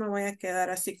preguntar y no me voy a quedar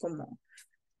así como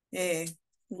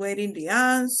waiting the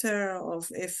answer, of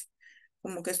if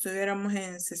como que estuviéramos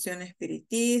en sesión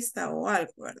espiritista o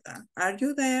algo, ¿verdad? Are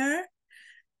you there?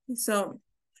 So,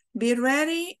 be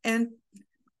ready and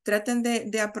traten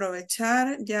de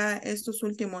aprovechar ya estos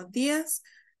últimos días.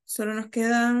 Solo nos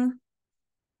quedan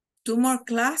 2 more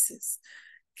classes.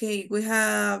 Okay, we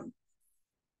have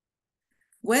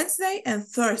Wednesday and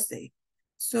Thursday.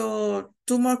 So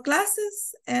 2 more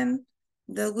classes and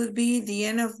that will be the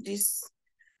end of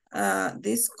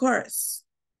this course.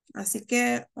 Así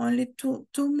que only two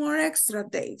more extra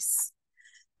days.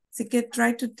 Así que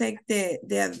try to take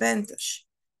the advantage.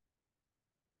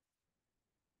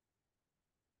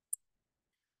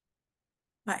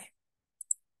 Bye.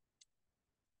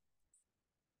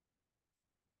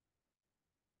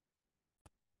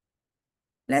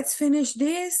 Let's finish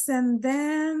this and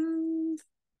then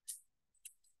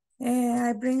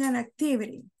I bring an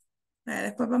activity.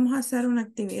 Después vamos a hacer una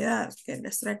actividad que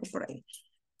les traigo por ahí.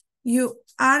 You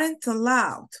aren't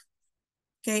allowed.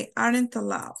 Okay, aren't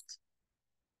allowed.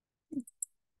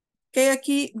 Okay,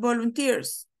 aquí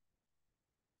volunteers.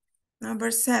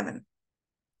 Number 7.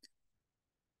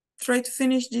 Try to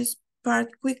finish this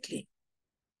part quickly.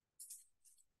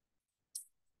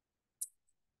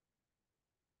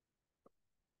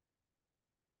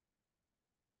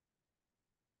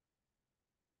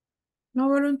 No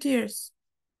volunteers.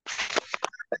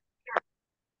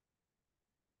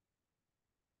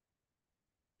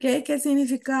 ¿Qué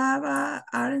significaba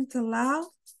aren't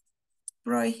allowed?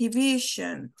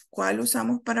 Prohibition. ¿Cuál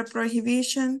usamos para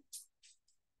prohibition?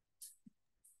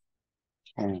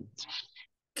 Can't.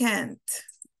 Can't.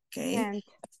 Okay. Can't.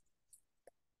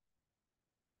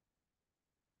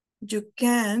 You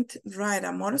can't ride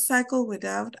a motorcycle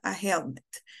without a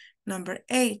helmet. Number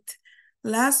 8.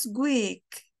 Last week,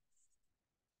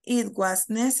 it was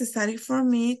necessary for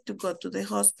me to go to the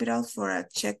hospital for a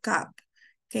checkup.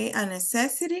 Okay, a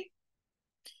necessity.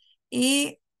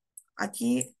 Y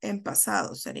aquí en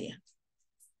pasado sería.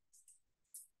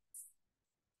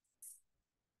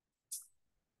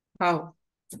 How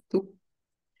to.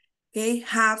 Okay,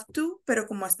 have to, pero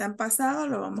como está en pasado,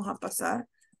 lo vamos a pasar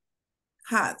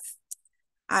had.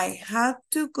 I had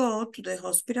to go to the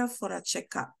hospital for a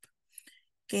checkup.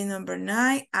 Okay, number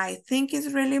 9, I think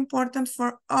it's really important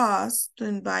for us to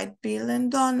invite Bill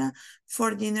and Donna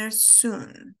for dinner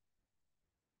soon.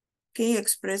 Okay,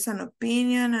 express an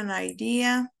opinion, an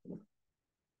idea.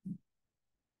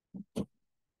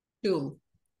 To.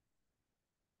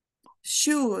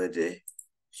 Should.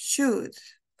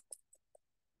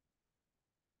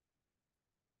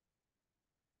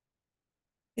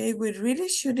 Okay, we really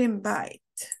should invite.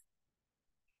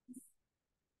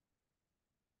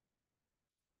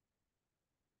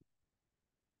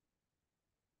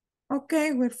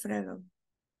 Okay, Wilfredo.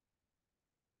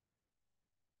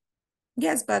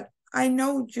 Yes, but I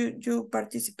know you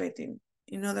participate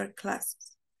in other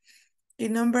classes. The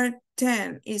number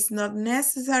 10 is not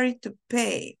necessary to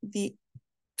pay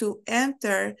to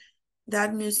enter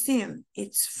that museum.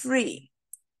 It's free.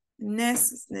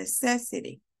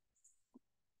 Necessity.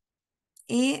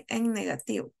 Y en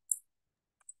negativo.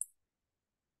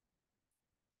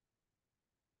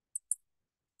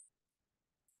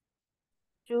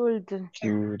 Should.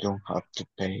 You don't have to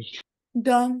pay.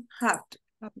 Don't have to.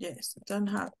 Yes, don't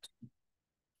have to.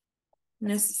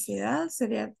 Necesidad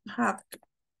sería have to.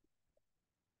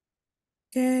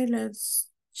 Okay,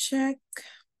 let's check.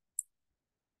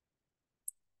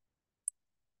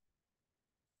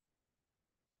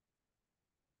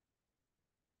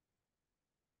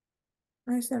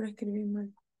 Ahí se lo escribí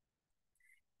mal.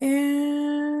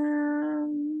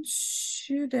 And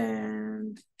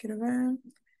shouldn't. Quiero ver.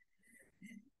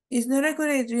 It's not a good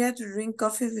idea to drink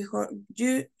coffee before.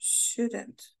 You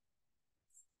shouldn't.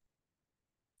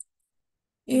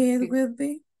 It will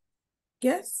be.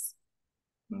 Yes.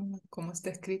 Como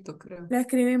está escrito, creo. La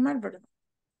escribí mal, ¿verdad?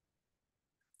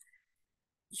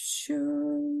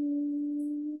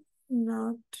 Should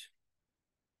not.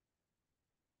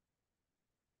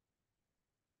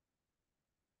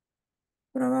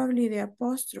 Probably de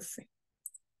apóstrofe.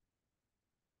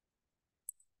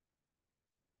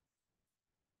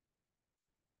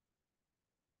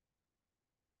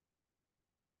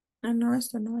 Ah, no,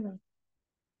 esto no era.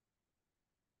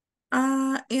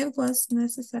 It was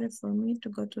necessary for me to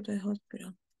go to the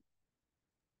hospital.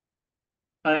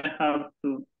 I have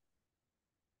to.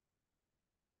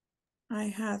 I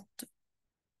had to.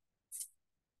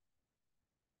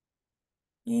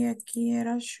 Y aquí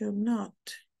era should not.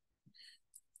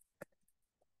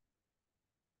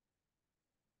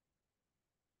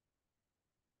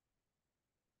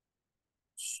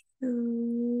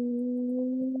 Should.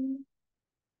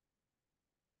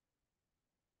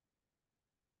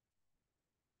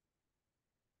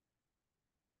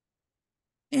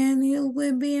 And it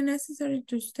will be necessary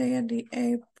to stay at the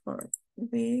airport.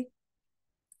 Be.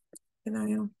 Que no,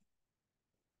 yo.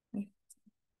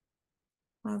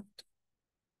 Have to.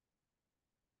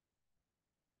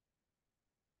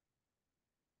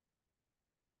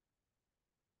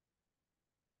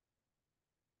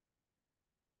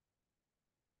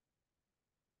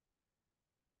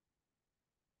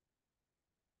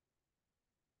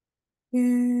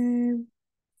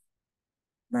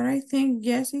 But I think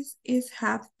yes, is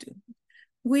have to.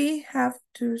 We have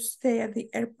to stay at the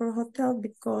airport hotel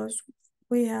because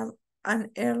we have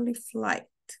an early flight.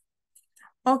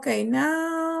 Okay,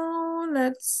 now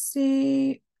let's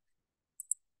see.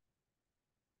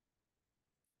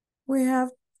 We have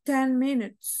 10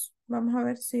 minutes. Vamos a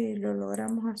ver si lo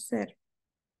logramos hacer.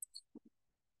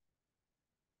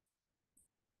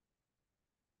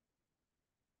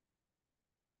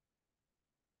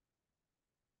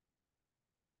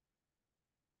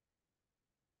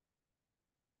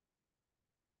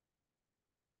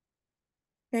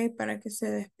 Okay, para que se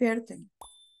despierten.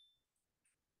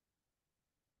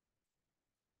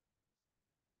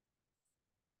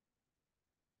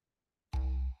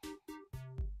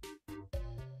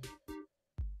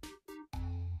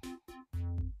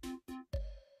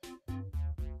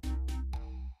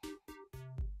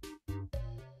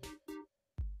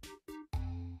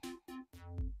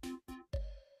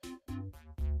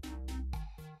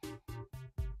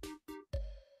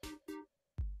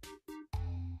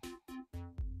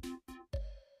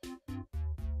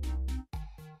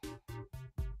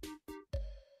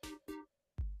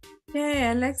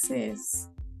 Okay, Alexis.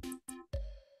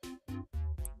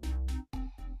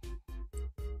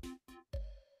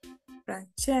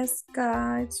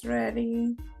 Francesca, it's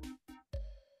ready.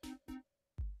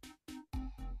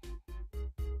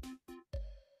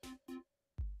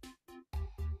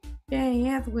 Okay,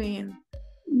 Edwin.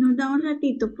 Nos da un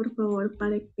ratito, por favor,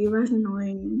 para activarnos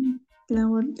en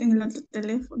el otro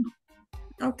teléfono.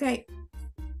 Okay.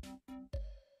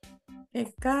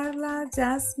 Carla,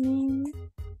 Jasmine.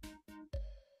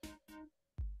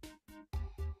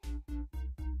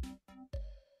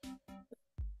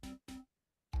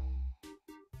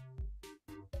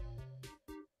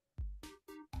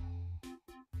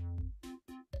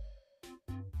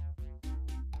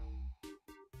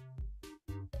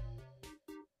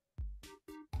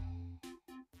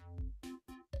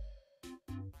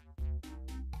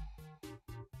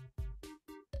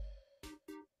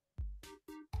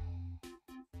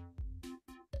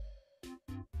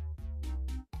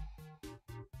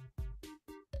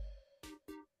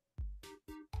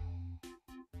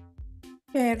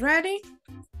 Okay, ready?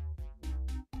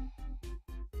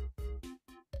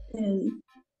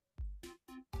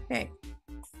 Okay.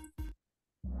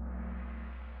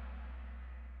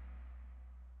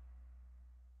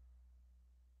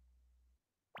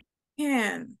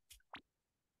 Can.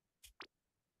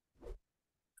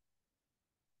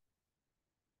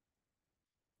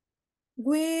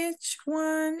 Which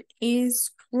one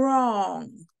is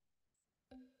wrong?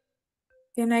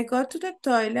 Can I go to the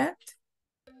toilet?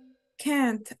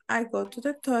 Can't I go to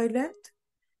the toilet?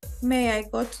 May I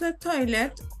go to the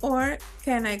toilet or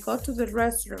can I go to the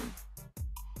restroom?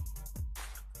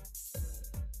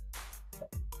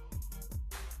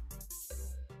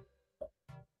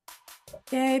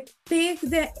 Okay, pick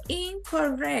the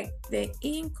incorrect,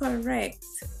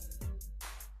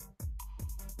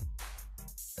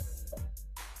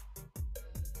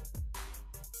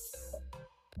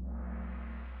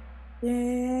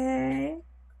 Okay.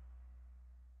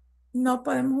 No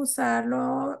podemos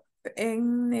usarlo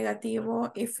en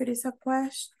negativo if it is a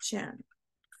question.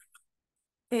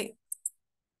 Okay.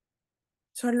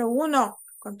 Solo uno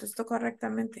contestó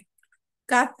correctamente.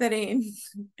 Catherine.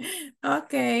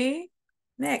 Okay.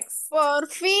 Next. Por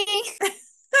fin.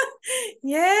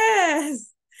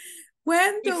 Yes.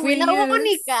 When Y do fui we la use...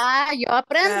 única, yo La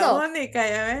aprendo. única,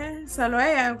 ya ves. Solo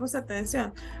ella me puso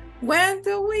atención. When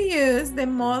do we use the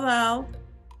modal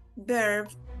verb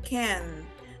can?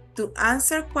 To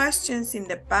answer questions in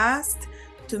the past,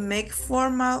 to make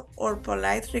formal or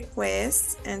polite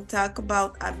requests and talk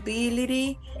about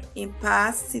ability in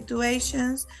past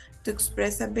situations, to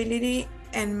express ability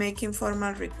and make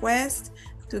informal requests,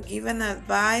 to give an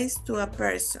advice to a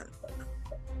person.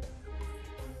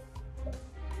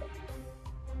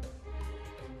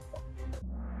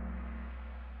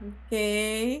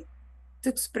 Okay, to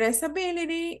express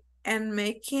ability and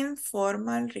making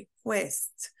formal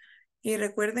requests. Y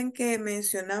recuerden que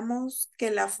mencionamos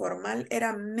que la formal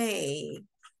era may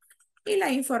y la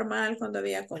informal cuando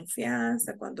había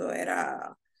confianza, cuando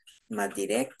era más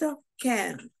directo,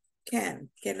 can. Can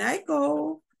I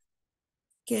go?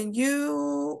 Can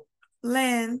you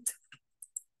lend?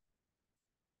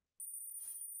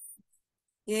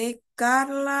 Okay,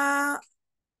 Carla,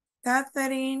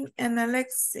 Catherine, and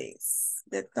Alexis,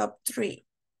 the top three.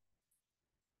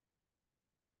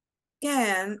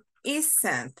 Can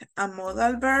isn't a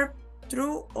modal verb,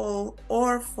 true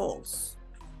or false?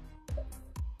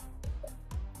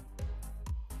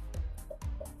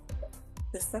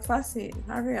 Está fácil.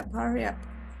 Hurry up, hurry up.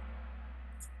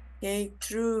 Okay,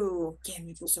 true. ¿Quién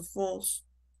me puso false?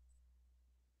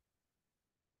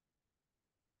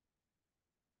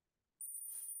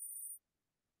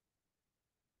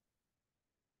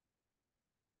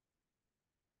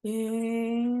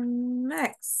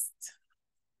 Next.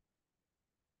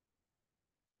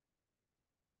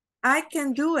 I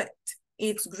can do it.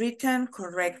 It's written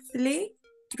correctly,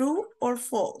 true or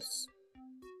false?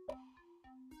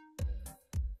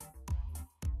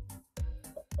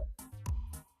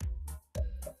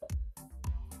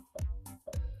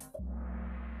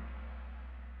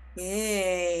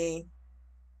 Okay.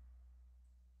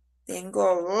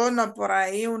 Tengo uno por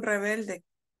ahí, un rebelde.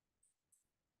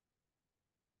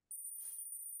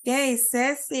 Okay,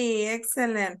 Ceci,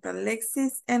 excellent.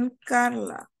 Alexis and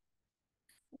Carla.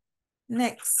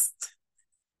 Next.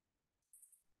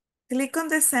 Click on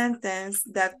the sentence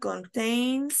that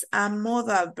contains a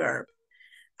modal verb.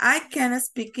 I can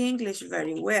speak English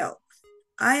very well.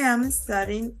 I am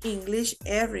studying English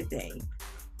every day.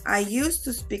 I used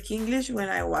to speak English when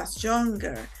I was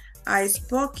younger. I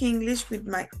spoke English with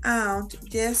my aunt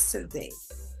yesterday.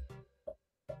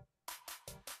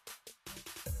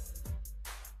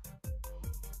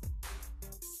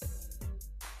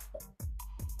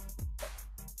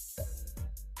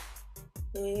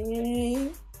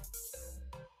 Okay.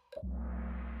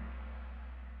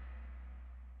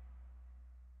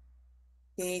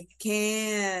 Okay,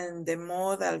 can, the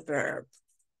modal verb.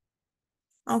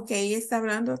 Ok, está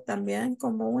hablando también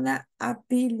como una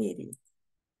ability.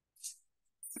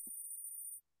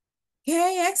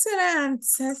 Okay, excellent,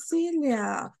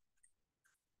 Cecilia.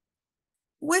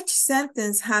 Which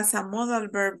sentence has a modal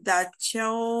verb that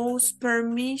shows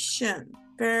permission?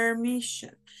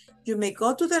 Permission. You may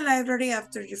go to the library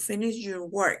after you finish your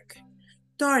work.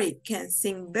 Tori can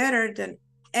sing better than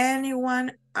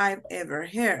anyone I've ever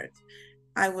heard.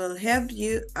 I will help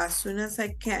you as soon as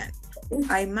I can.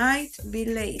 I might be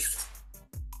late.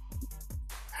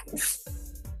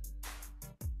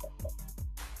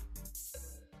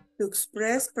 To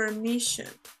express permission.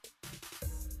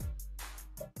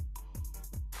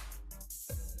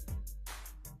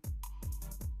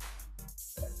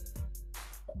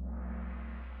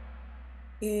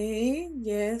 Okay,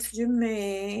 yes, you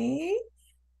may.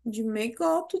 You may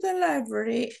go to the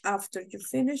library after you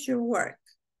finish your work.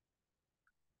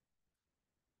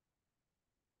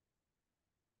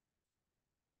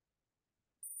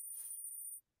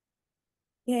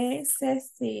 Okay,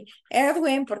 Ceci.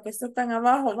 Edwin, ¿por qué está tan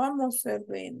abajo? Vamos,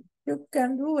 Edwin. You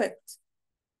can do it.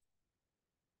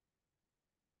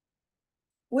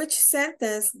 Which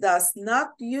sentence does not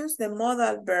use the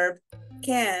modal verb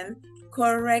can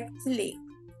correctly?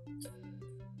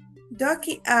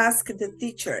 Ducky asked the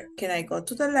teacher, can I go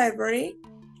to the library?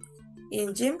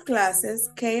 In gym classes,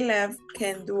 Caleb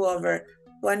can do over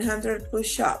 100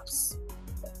 push-ups.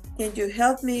 Can you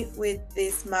help me with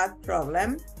this math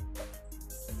problem?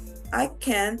 I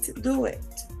can't do it.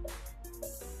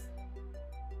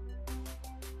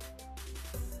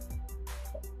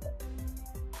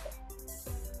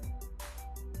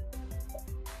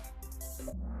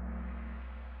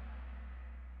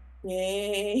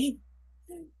 Yay.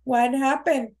 What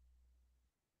happened?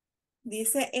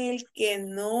 Dice el que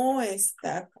no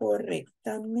está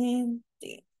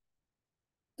correctamente.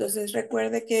 Entonces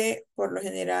recuerde que por lo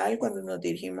general cuando nos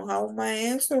dirigimos a un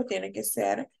maestro tiene que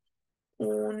ser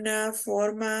una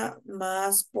forma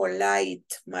más polite,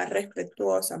 más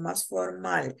respetuosa, más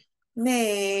formal.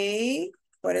 May,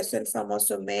 por eso el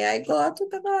famoso may I go to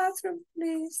the bathroom,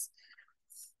 please.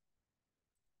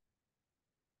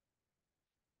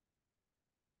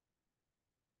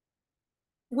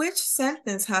 Which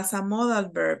sentence has a modal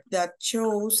verb that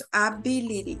shows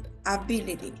ability?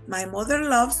 Ability. My mother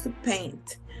loves to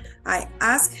paint. I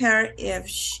asked her if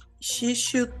she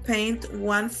should paint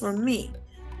one for me.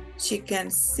 She can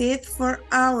sit for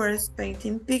hours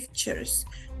painting pictures.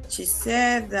 She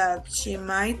said that she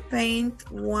might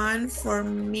paint one for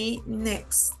me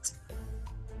next.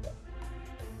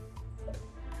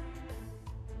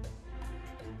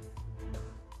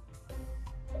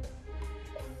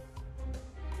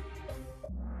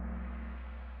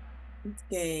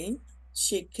 Okay,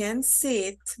 she can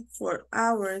sit for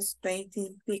hours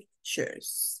painting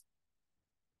pictures.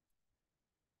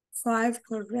 5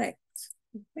 correct.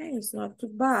 Okay, it's not too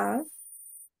bad.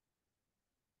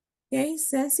 Okay,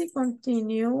 Ceci,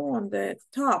 continue on the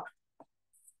top.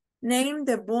 Name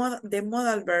the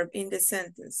modal verb in the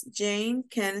sentence. Jane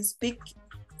can speak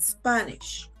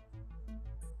Spanish.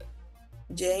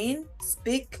 Jane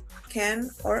speak can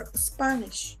or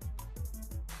Spanish.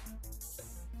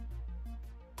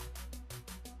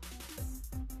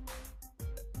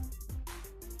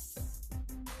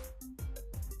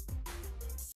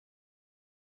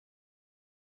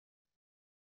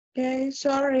 Okay,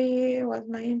 sorry, it was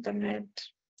my internet.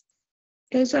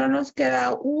 Okay, solo nos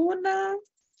queda una.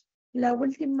 La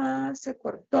última se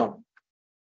cortó.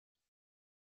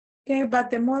 Okay, but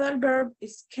the modal verb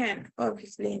is can,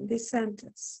 obviously, in this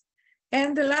sentence.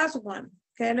 And the last one.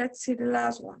 Okay, let's see the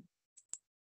last one.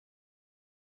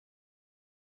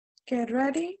 Get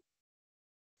ready.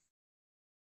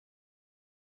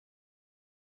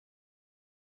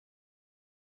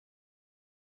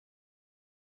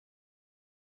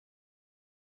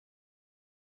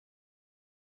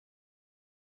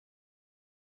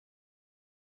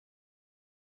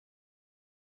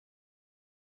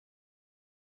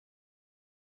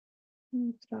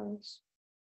 Otra vez.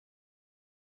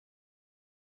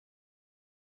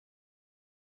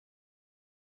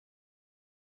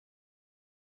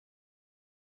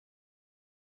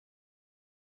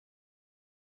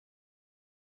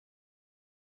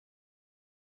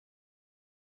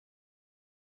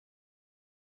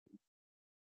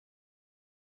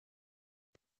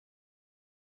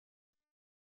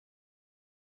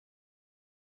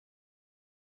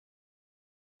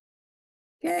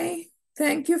 Okay,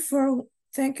 thank you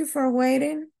for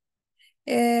waiting.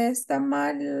 Está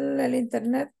mal el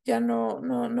internet, ya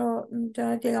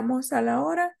ya llegamos a la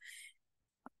hora.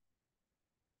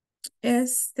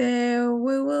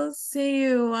 We will see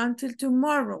you until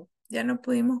tomorrow. Ya no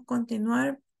pudimos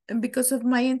continuar because of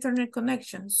my internet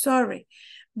connection. Sorry,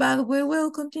 but we will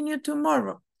continue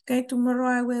tomorrow. Okay, tomorrow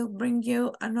I will bring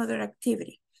you another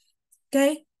activity.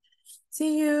 Okay,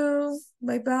 see you.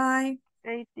 Bye bye.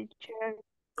 Okay, teacher.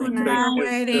 Thank Okay, you Night. for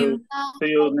waiting. see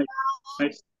you next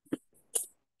time.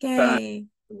 Okay,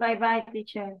 Bye-bye,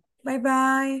 teacher. bye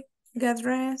bye. Get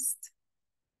rest.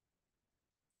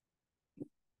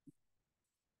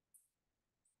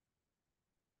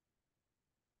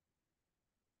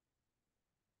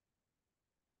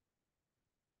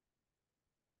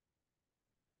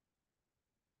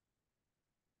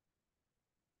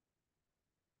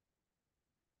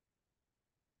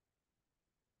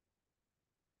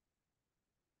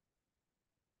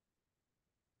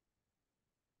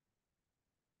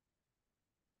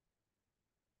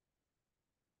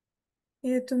 See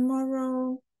you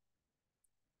tomorrow.